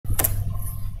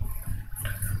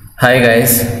Hi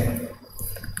guys,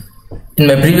 in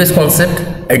my previous concept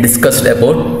I discussed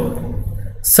about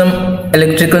some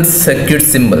electrical circuit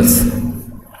symbols.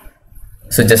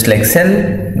 So just like cell,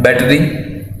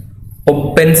 battery,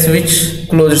 open switch,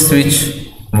 closed switch,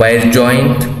 wire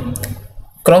joint,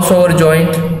 crossover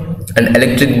joint, and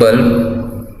electric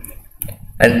bulb,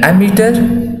 and ammeter,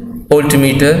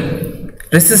 voltmeter,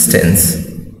 resistance,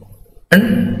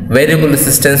 and variable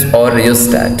resistance or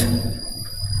rheostat.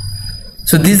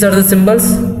 So these are the symbols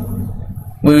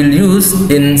we will use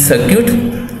in circuit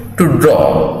to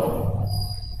draw.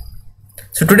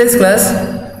 So today's class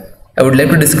I would like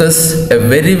to discuss a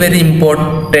very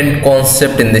important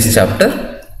concept in this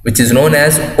chapter, which is known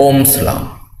as Ohm's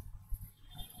law.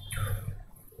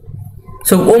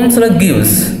 So Ohm's law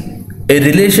gives a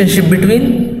relationship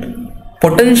between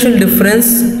potential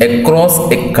difference across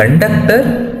a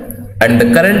conductor and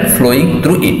the current flowing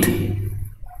through it.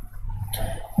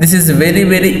 This is a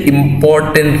very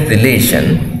important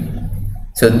relation.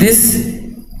 So this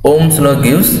Ohm's law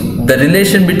gives the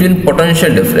relation between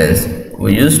potential difference.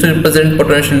 We used to represent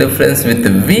potential difference with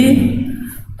V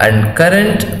and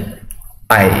current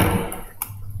I.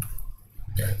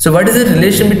 So what is the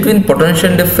relation between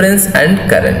potential difference and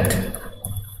current?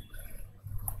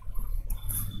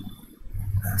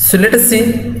 So let us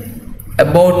see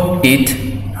about it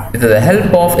with the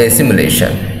help of a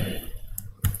simulation.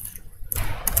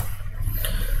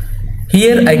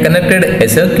 Here I connected a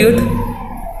circuit.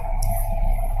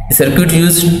 The circuit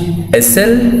used a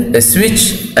cell, a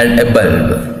switch and a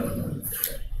bulb.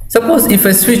 Suppose if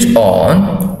I switch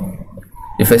on,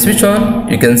 you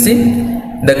can see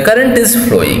the current is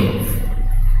flowing.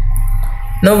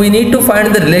 Now we need to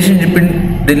find the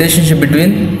relationship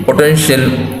between potential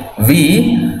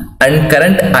V and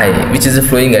current I, which is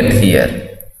flowing at here.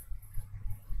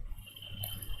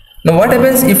 Now what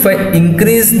happens if I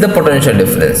increase the potential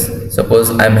difference?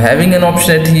 Suppose I am having an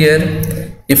option at here.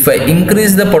 If I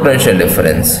increase the potential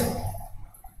difference,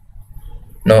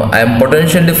 now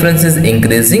potential difference is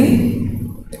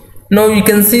increasing. Now you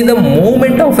can see the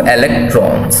movement of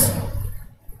electrons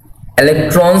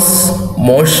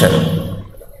motion.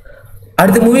 Are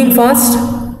they moving fast?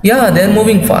 Yeah, they are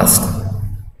moving fast.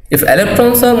 If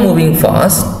electrons are moving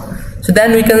fast, so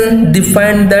then we can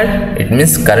define that it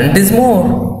means current is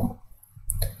more.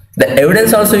 The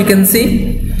evidence also you can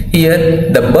see here,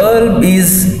 the bulb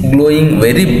is glowing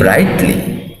very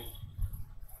brightly.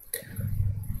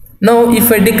 Now if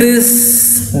I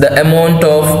decrease the amount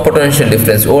of potential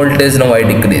difference, voltage, now I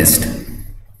decreased.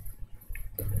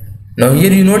 Now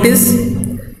here you notice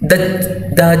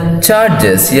that the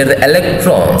charges here, the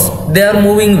electrons, they are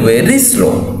moving very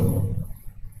slow.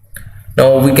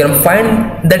 Now we can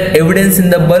find that evidence in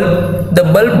the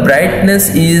bulb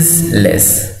brightness is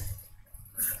less.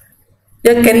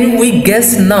 Yeah, can we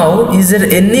guess now, is there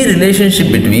any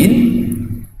relationship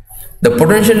between the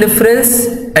potential difference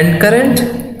and current?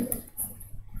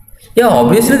 Yeah,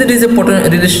 obviously there is a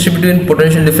relationship between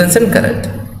potential difference and current.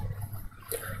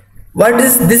 What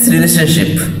is this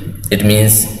relationship? It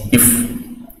means if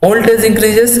voltage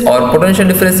increases or potential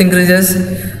difference increases,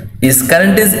 is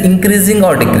current is increasing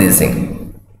or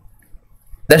decreasing?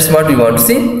 That's what we want to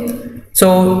see.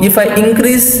 So if I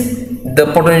increase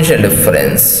the potential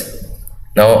difference,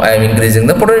 now I am increasing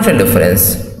the potential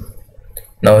difference.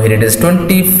 Now here it is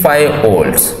 25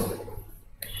 volts.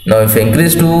 Now if I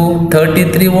increase to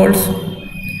 33 volts,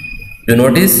 you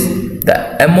notice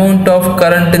the amount of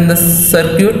current in the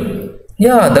circuit.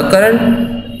 Yeah, the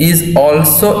current is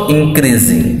also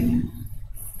increasing.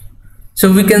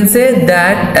 So we can say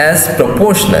that as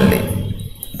proportionally.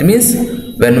 It means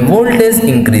when voltage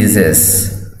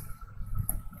increases,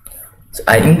 so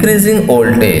I am increasing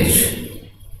voltage.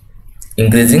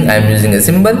 Increasing, I am using a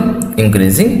symbol,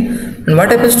 increasing. And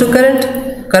what happens to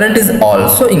current? Current is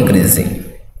also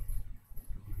increasing.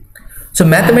 So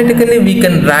mathematically we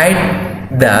can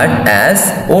write that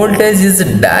as voltage is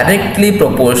directly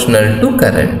proportional to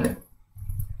current.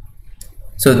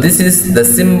 So this is the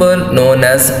symbol known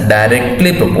as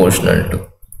directly proportional to.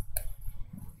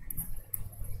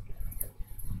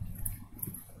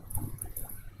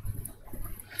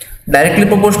 Directly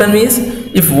proportional means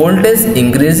if voltage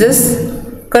increases,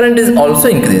 current is also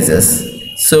increases.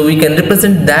 So we can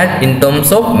represent that in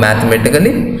terms of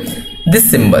mathematically this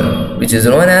symbol, which is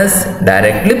known as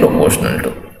directly proportional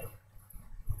to.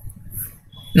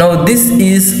 Now this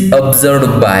is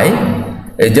observed by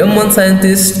a German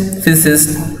scientist,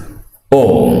 physicist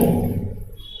Ohm.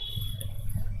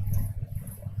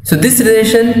 So this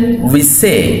relation we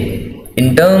say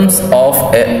in terms of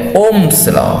a Ohm's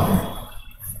law.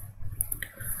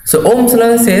 So Ohm's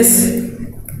law says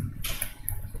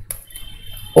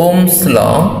Ohm's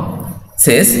law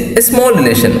says a small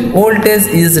relation, voltage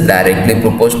is directly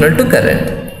proportional to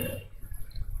current.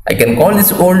 I can call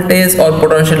this voltage or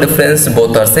potential difference,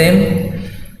 both are same,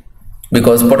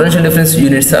 because potential difference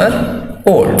units are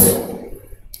volts.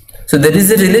 So there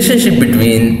is a relationship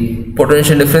between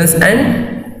potential difference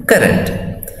and current.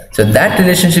 So that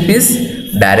relationship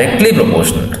is directly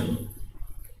proportional.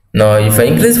 Now if I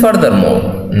increase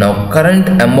furthermore, now current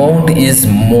amount is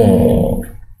more.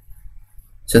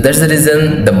 So that's the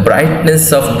reason the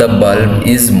brightness of the bulb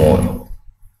is more.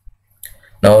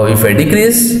 Now if I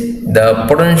decrease the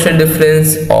potential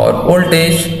difference or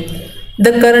voltage,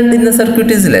 the current in the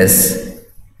circuit is less.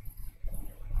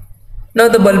 Now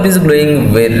the bulb is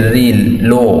glowing very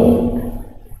low.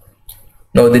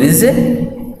 Now there is a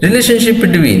relationship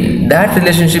between, that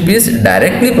relationship is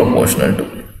directly proportional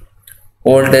to,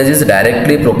 voltage is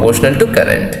directly proportional to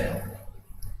current.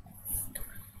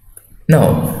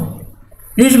 Now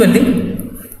usually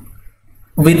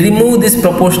we remove this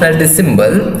proportionality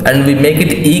symbol and we make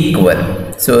it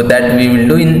equal, so that we will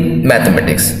do in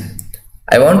mathematics.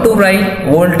 I want to write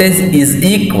voltage is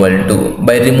equal to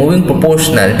by removing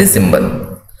proportionality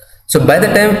symbol. So by the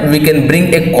time we can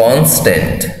bring a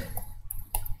constant.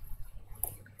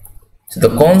 So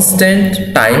the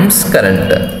constant times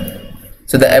current.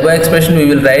 So the above expression we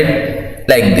will write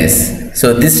like this.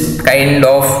 So this kind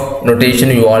of notation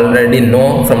you already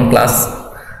know from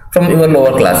your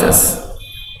lower classes.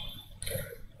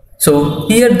 So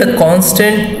here the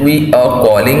constant we are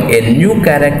calling a new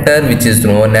character which is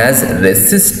known as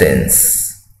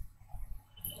resistance.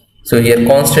 So here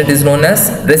constant is known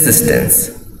as resistance.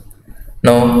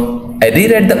 Now I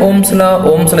rewrite the Ohm's law.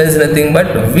 Ohm's law is nothing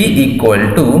but V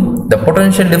equal to the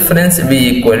potential difference,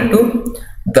 V equal to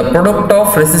the product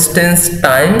of resistance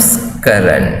times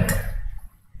current,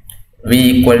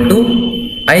 V equal to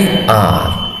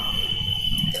IR,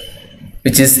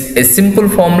 which is a simple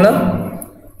formula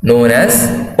known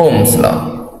as Ohm's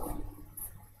law,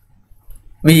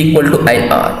 V equal to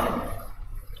IR.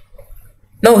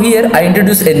 Now here I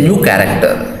introduce a new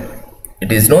character.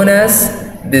 It is known as,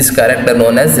 this character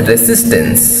known as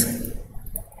resistance.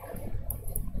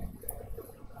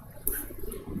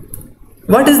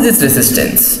 What is this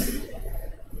resistance?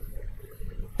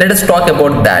 Let us talk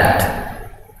about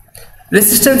that.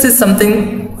 Resistance is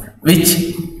something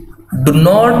which do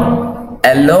not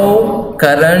allow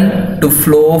current to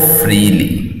flow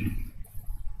freely.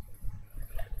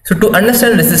 So to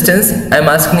understand resistance, I am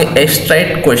asking a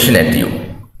straight question at you.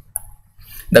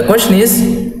 The question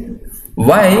is,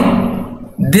 why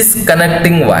this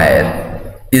connecting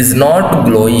wire is not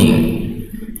glowing?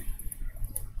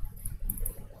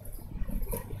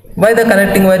 Why the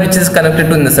connecting wire which is connected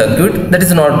to in the circuit, that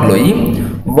is not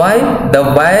glowing? Why the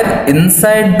wire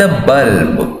inside the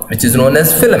bulb, which is known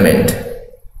as filament,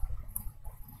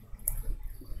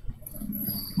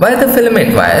 why the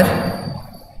filament wire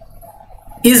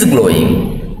is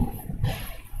glowing?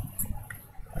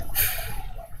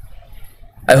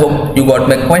 I hope you got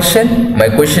my question. My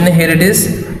question here it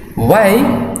is, why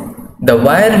the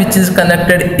wire which is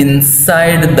connected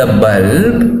inside the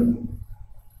bulb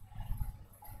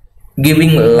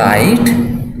giving light,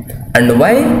 and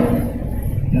why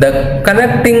the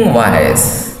connecting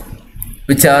wires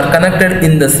which are connected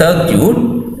in the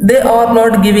circuit, they are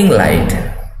not giving light?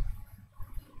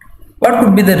 What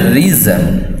could be the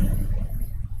reason?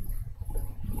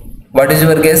 What is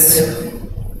your guess?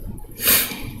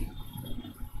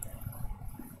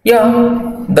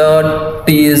 Yeah, that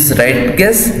is right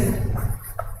guess.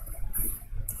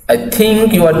 I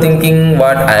think you are thinking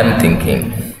what I am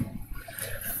thinking.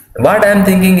 What I am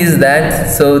thinking is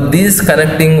that, so these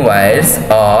connecting wires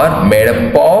are made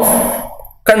up of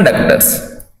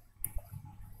conductors,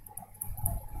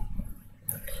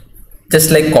 just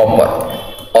like copper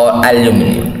or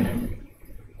aluminum.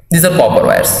 These are copper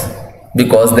wires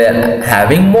because they are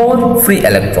having more free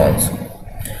electrons.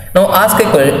 Now ask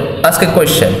a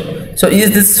question. So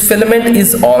is this filament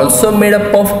is also made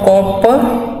up of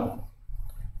copper?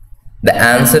 The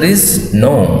answer is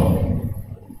no.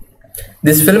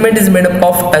 This filament is made up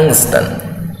of tungsten.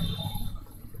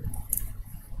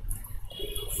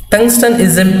 Tungsten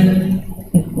is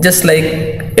just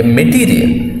like a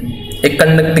material, a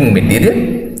conducting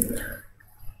material,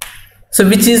 so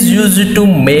which is used to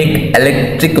make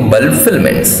electric bulb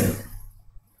filaments.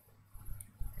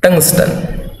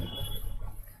 Tungsten.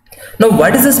 Now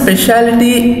what is the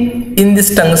specialty in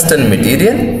this tungsten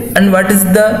material and what is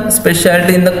the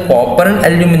specialty in the copper and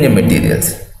aluminum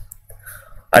materials?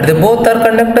 Are they both are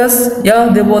conductors? Yeah,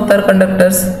 they both are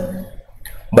conductors.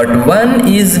 But one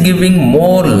is giving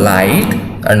more light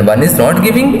and one is not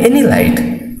giving any light.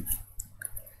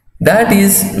 That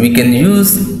is, we can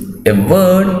use a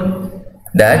word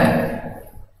that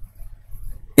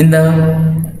in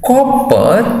the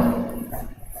copper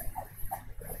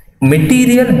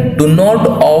material do not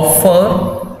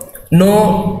offer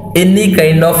any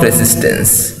kind of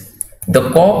resistance. The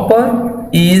copper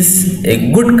is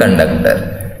a good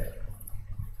conductor.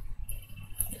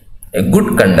 A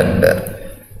good conductor.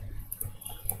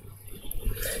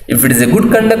 If it is a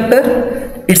good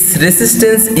conductor, its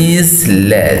resistance is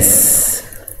less.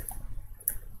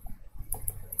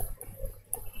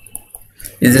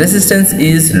 Its resistance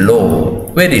is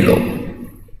low, very low.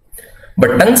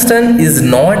 But tungsten is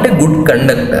not a good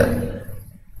conductor.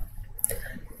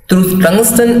 Through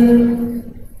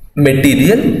tungsten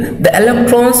material, the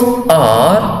electrons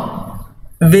are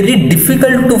very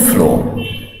difficult to flow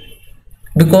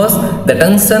because the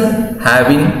tungsten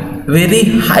having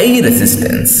very high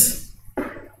resistance.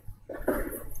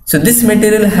 So this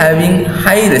material having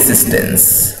high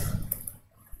resistance.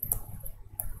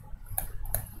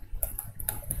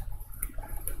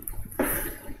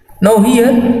 Now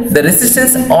here the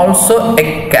resistance also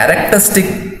a characteristic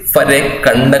for a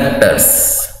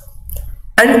conductors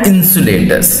and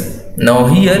insulators. Now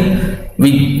here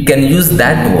we can use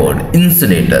that word,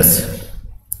 insulators.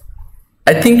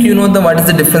 I think you know what is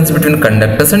the difference between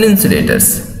conductors and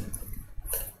insulators.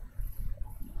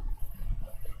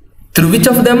 Through which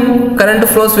of them current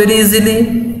flows very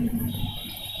easily?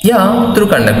 Yeah, through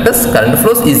conductors current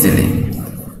flows easily.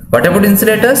 What about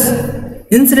insulators?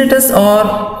 Insulators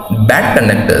are bad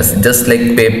conductors, just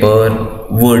like paper,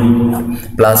 wood,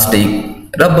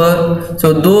 plastic, rubber.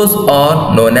 So those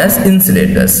are known as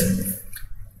insulators.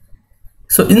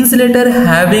 So insulator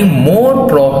having more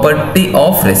property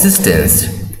of resistance.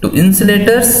 To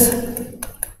insulators,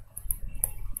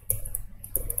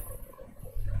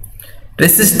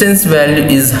 resistance value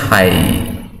is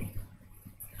high,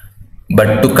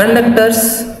 but to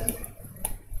conductors,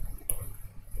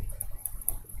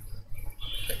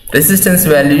 resistance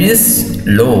value is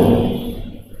low.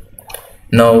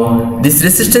 Now this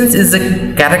resistance is a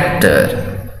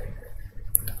character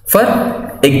for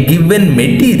a given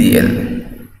material.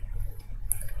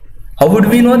 How would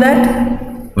we know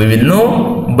that? We will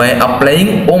know by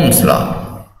applying Ohm's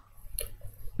law.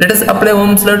 Let us apply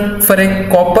Ohm's law for a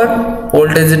copper.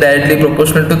 Voltage is directly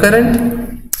proportional to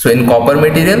current. So in copper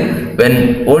material,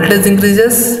 when voltage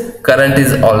increases, current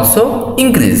is also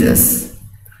increases.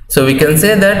 So we can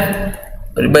say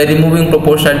that by removing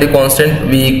proportionality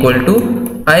constant V equal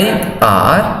to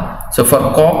IR. So for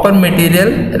copper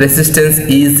material, resistance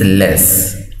is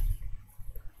less.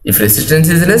 If resistance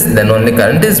is less, then only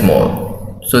current is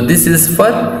more. So this is for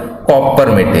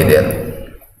copper material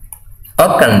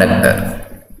or conductor.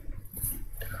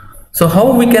 So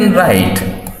how we can write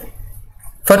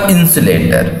for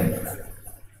insulator?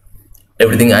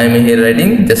 Everything I am here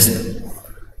writing, just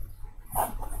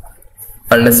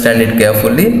understand it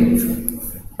carefully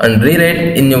and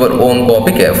rewrite in your own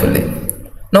copy carefully.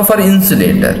 Now for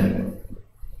insulator.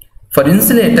 For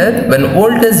insulator, when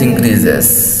voltage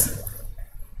increases,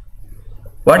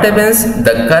 what happens?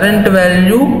 The current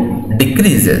value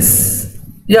decreases.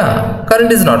 Yeah,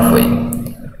 current is not flowing.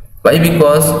 Why?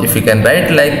 Because if you can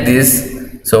write like this,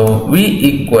 so V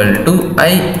equal to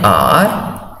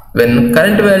IR, when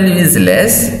current value is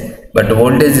less but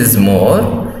voltage is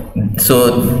more,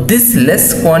 so this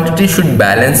less quantity should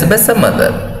balance by some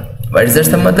other. What is that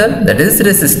some other? That is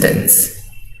resistance.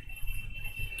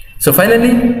 So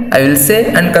finally I will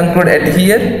say and conclude at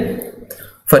here,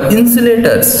 for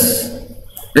insulators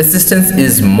resistance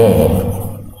is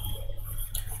more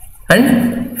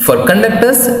and for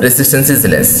conductors resistance is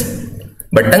less.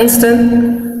 But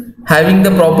tungsten having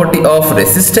the property of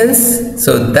resistance,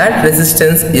 so that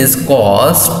resistance is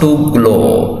caused to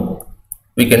glow.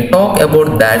 We can talk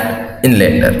about that in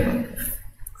later.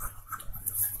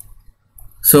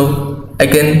 So I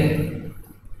can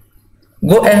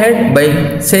go ahead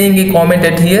by saying a comment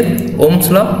at here. Ohm's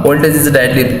law, voltage is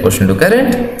directly proportional to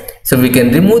current. So we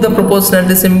can remove the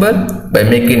proportionality symbol by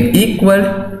making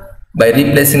equal by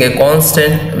replacing a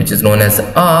constant which is known as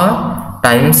R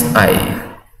times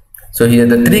I. So here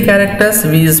the three characters,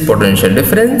 V is potential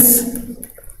difference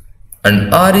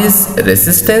and R is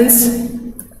resistance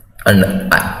and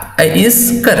I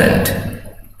is current.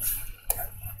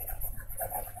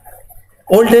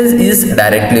 Voltage is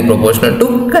directly proportional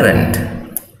to current.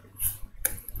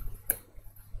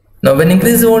 Now when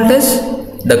increase voltage,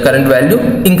 the current value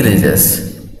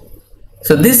increases.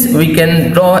 So this we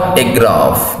can draw a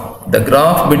graph, the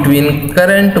graph between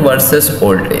current versus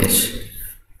voltage.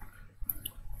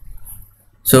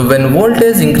 So when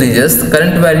voltage increases,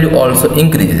 current value also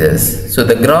increases. So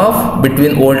the graph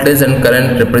between voltage and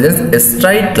current represents a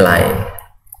straight line.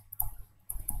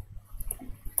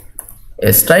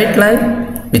 A straight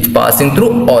line which passing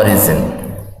through origin.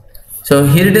 So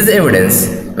here it is evidence.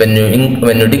 When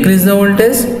you decrease the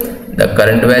voltage, the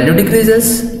current value decreases,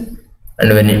 and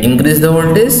when you increase the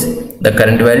voltage, the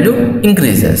current value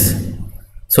increases.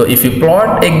 So if you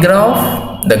plot a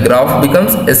graph, the graph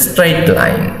becomes a straight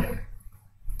line.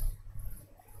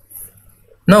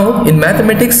 Now in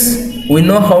mathematics, we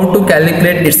know how to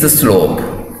calculate its slope.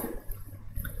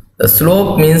 The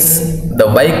slope means the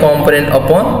y component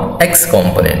upon x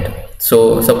component.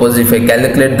 So suppose if I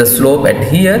calculate the slope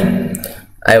at here,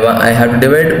 I have to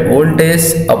divide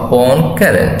voltage upon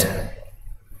current.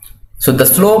 So the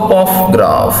slope of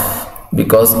graph,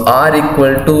 because r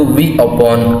equal to v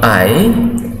upon I,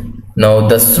 now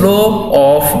the slope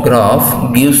of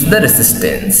graph gives the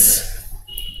resistance.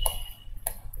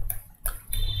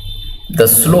 The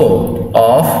slope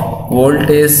of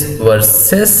voltage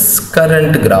versus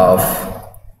current graph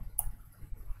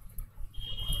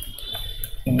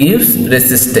gives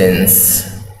resistance.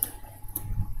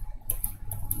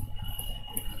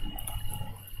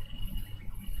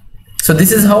 So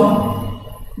this is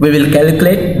how we will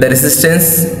calculate the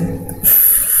resistance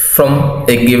from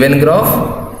a given graph,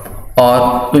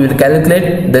 or we will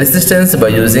calculate the resistance by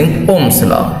using Ohm's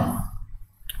law.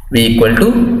 V equal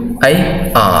to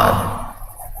IR.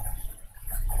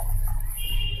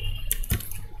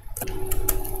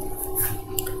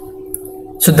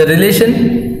 So the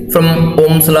relation from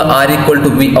Ohm's law, R equal to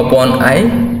V upon I.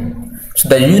 So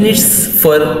the units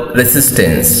for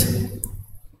resistance,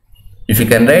 if you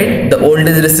can write the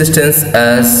voltage resistance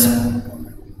as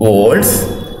volts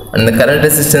and the current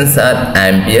resistance are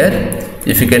ampere,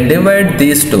 if you can divide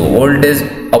these two, voltage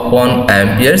upon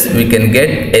amperes, we can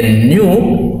get a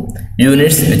new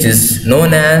units which is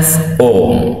known as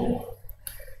ohm.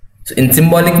 So in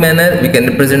symbolic manner we can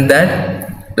represent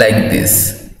that like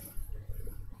this.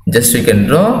 Just you can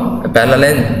draw a parallel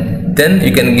line, then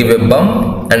you can give a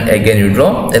bump, and again you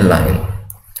draw a line,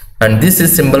 and this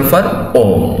is symbol for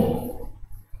ohm.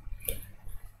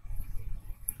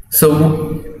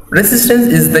 So resistance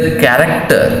is the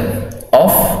character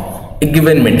of a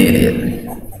given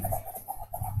material.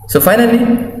 So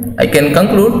finally I can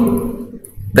conclude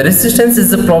the resistance is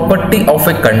the property of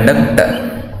a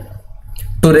conductor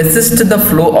to resist the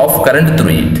flow of current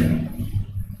through it.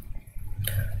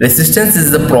 Resistance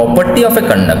is the property of a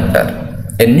conductor,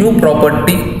 a new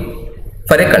property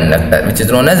for a conductor which is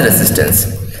known as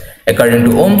resistance. According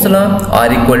to Ohm's law,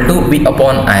 R equal to V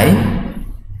upon I.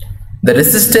 The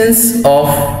resistance of,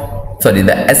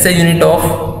 the SI unit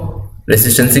of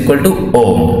resistance equal to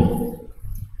ohm.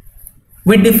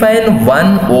 We define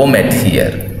 1 ohm at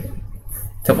here.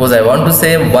 Suppose I want to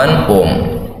say 1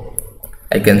 ohm.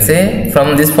 I can say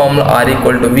from this formula R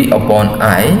equal to V upon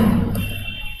I.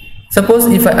 Suppose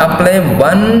if I apply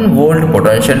 1 volt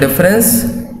potential difference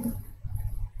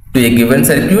to a given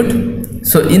circuit,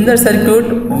 so in the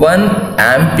circuit 1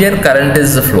 ampere current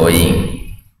is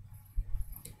flowing,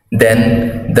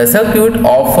 then the circuit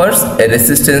offers a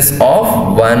resistance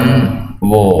of 1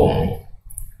 ohm.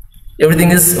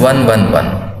 Everything is 1 1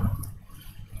 1.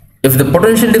 If the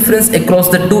potential difference across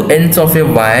the two ends of a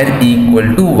wire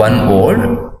equal to 1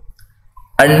 volt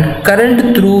and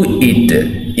current through it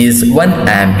is 1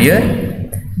 ampere,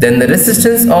 then the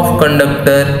resistance of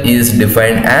conductor is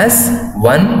defined as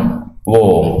 1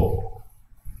 ohm.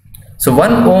 So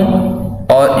 1 ohm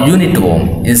or unit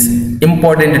ohm is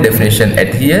important definition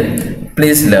at here.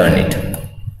 Please learn it.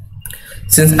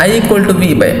 Since I equal to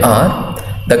V by R,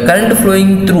 the current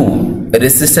flowing through a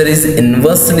resistor is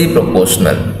inversely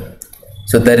proportional.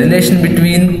 So the relation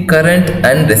between current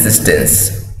and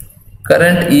resistance,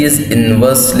 current is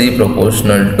inversely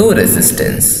proportional to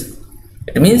resistance.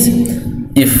 It means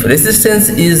if resistance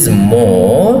is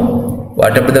more,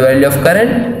 whatever the value of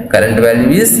current, current value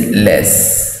is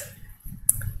less.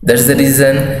 That's the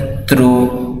reason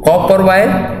through copper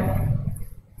wire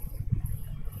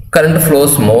current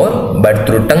flows more, but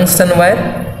through tungsten wire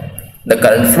the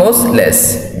current flows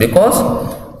less, because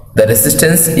the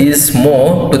resistance is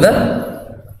more to the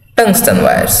tungsten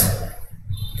wires.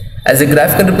 As a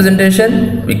graphical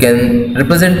representation, we can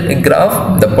represent a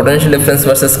graph, the potential difference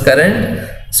versus current.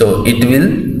 So it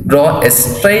will draw a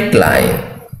straight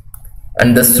line,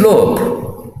 and the slope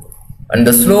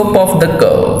of the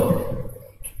curve,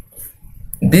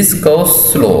 this curve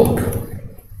slope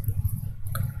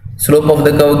of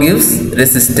the curve gives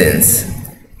resistance.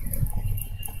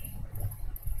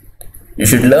 You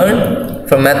should learn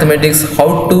from mathematics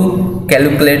how to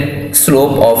calculate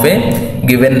slope of a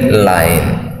given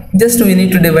line? Just we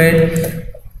need to divide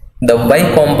the y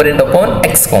component upon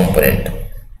x component.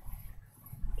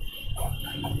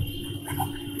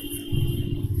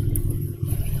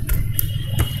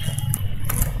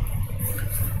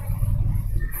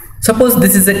 Suppose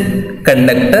this is a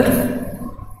conductor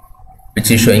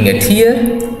which is showing it here.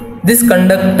 This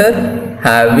conductor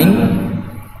having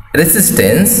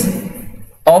resistance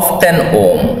of 10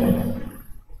 ohm.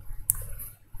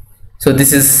 So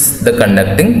this is the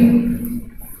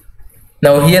conducting.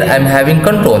 Now here I am having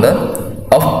controller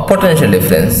of potential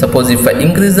difference. Suppose if I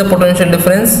increase the potential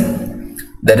difference,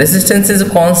 the resistance is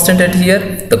constant at here.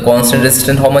 The constant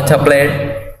resistance how much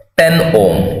applied? 10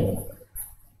 ohm.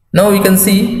 Now we can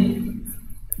see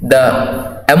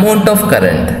the amount of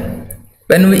current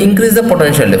when we increase the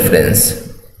potential difference.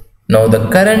 Now the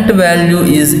current value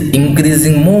is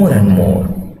increasing more and more.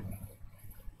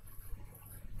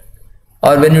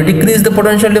 Or when you decrease the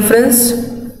potential difference,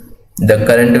 the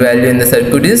current value in the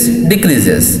circuit is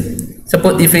decreases.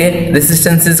 Suppose if a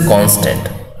resistance is constant,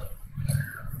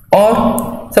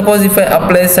 or suppose if I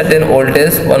apply certain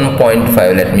voltage 1.5,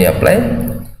 let me apply.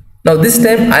 Now this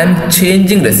time I am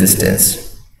changing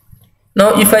resistance.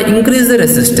 Now if I increase the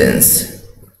resistance,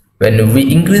 when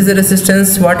we increase the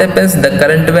resistance, what happens? The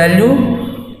current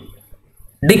value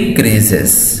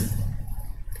decreases.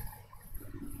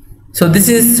 So this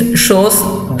is shows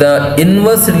the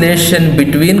inverse relation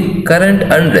between current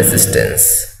and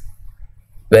resistance.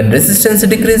 When resistance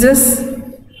decreases,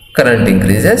 current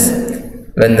increases.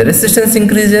 When the resistance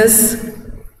increases,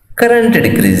 current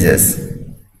decreases.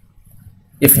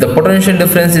 If the potential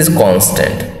difference is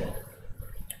constant.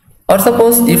 Or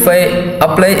suppose if I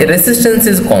apply a resistance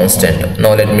is constant.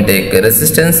 Now let me take a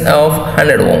resistance of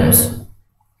 100 ohms.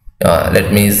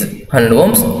 Let me use 100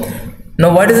 ohms.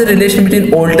 Now what is the relation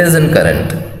between voltage and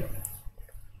current?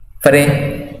 For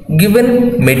a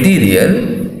given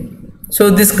material, so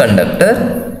this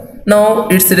conductor, now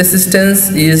its resistance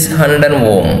is 100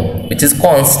 ohm, which is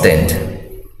constant.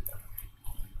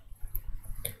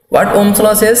 What Ohm's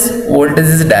law says? Voltage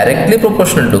is directly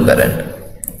proportional to current.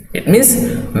 It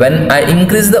means when I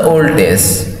increase the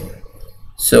voltage,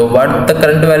 so what the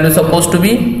current value is supposed to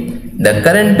be? The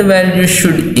current value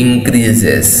should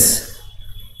increases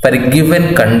for a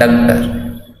given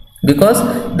conductor, because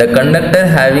the conductor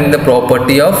having the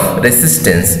property of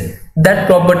resistance, that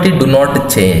property do not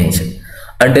change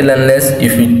until unless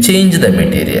if you change the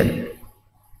material.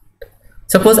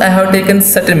 Suppose I have taken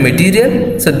certain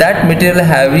material, so that material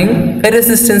having a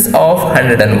resistance of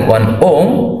 101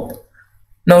 ohm.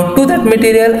 Now to that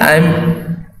material I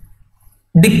am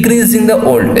decreasing the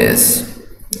voltage.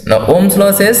 Now Ohm's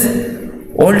law says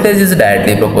voltage is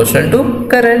directly proportional to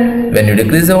current. When you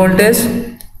decrease the voltage,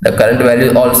 the current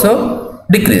value also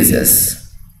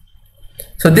decreases.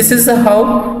 So this is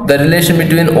how the relation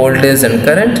between voltage and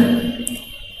current,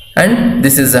 and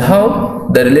this is how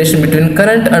the relation between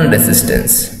current and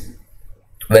resistance.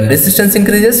 When resistance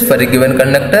increases for a given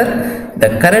conductor,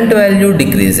 the current value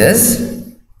decreases.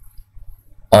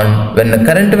 When the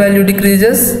current value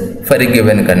decreases for a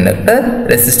given conductor,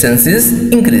 resistance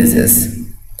is increases.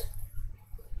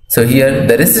 So here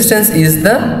the resistance is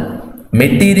the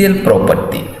material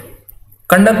property.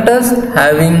 Conductors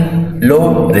having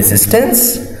low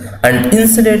resistance and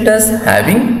insulators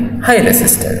having high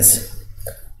resistance.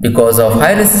 Because of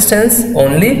high resistance,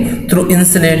 only through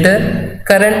insulator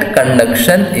current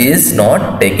conduction is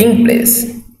not taking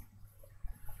place.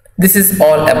 This is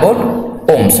all about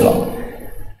Ohm's law.